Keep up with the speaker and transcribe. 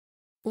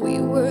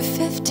We were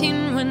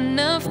 15 when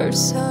I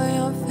first saw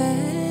your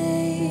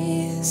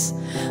face.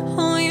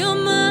 Oh, your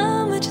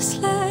mama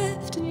just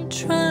left and you're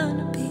trying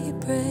to be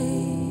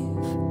brave.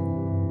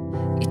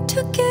 You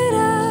took it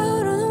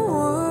out on the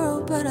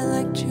world, but I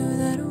liked you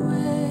that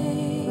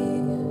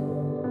way.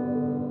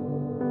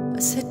 I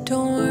said,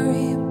 don't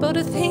worry about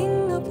a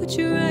thing, I'll put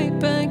you right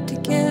back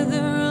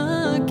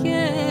together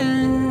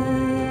again.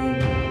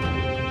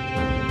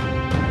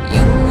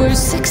 You were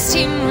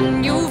 16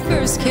 when you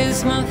first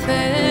kissed my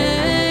face.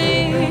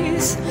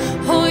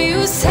 Oh,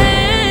 you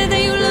said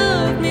that you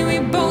loved me, we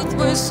both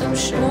were so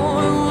sure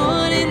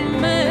what it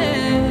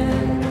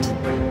meant.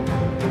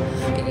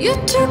 You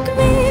took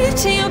me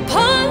to your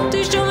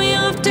party, showed me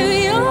off to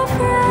your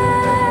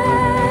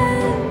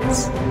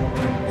friends.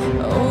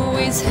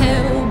 Always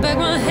held back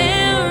my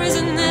hair,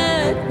 isn't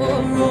that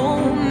what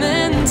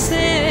romance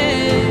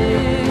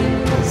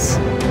is?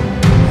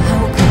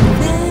 How could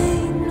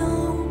they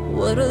know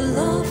what a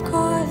love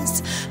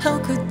costs? How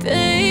could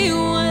they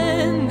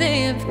when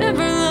they have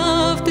never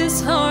loved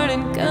this hard?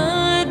 And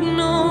God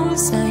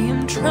knows I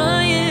am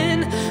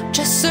trying,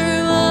 just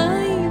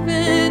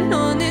surviving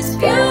on this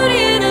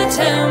beauty in a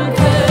tempest.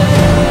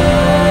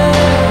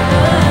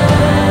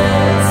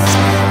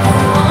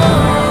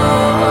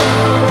 Oh,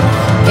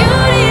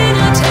 beauty in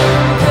a tempest.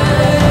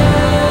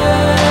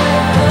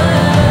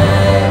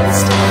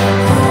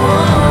 Oh,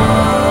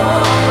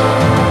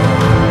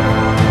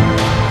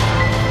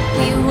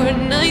 we were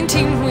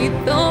 19, we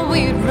thought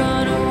we'd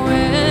run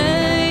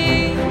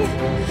away.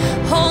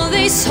 All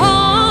they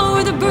saw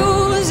were the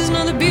bruises,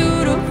 not the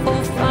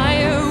beautiful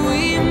fire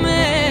we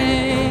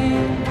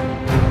made.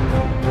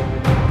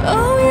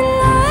 Oh, we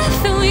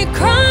laugh and we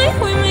cry,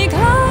 we make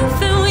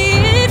love and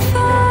we'd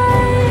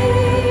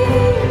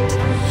fight.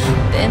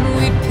 Then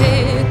we'd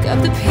pick up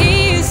the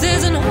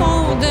pieces and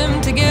hold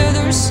them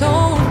together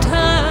so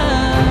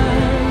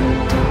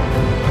tight.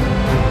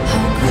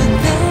 How could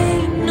they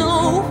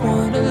know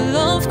what a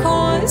love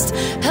cost?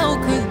 How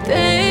could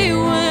they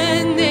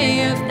when they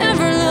have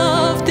never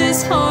loved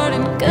this hard?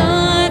 And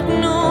God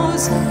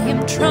knows I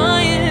am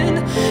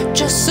trying,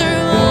 just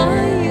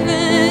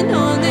surviving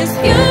on this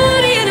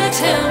beauty in a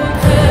tempest.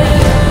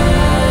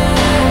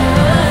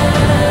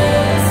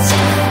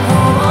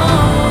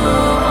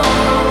 Oh,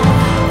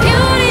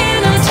 beauty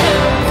in a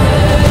tempest.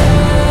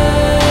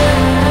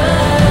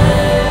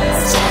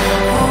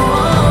 Oh,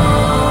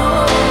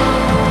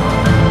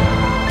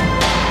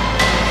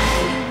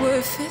 we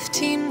were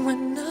 15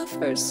 when I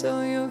first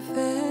saw your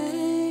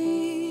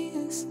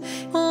face.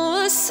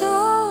 Oh, I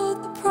saw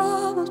the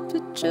problems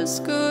but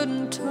just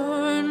couldn't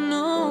turn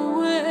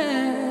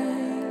away.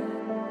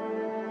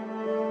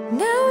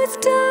 Now it's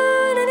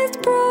done and it's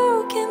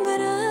broken,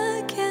 but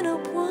I can't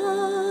help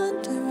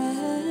wondering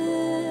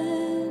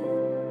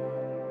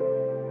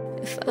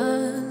if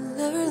I'll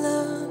ever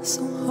love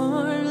so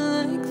hard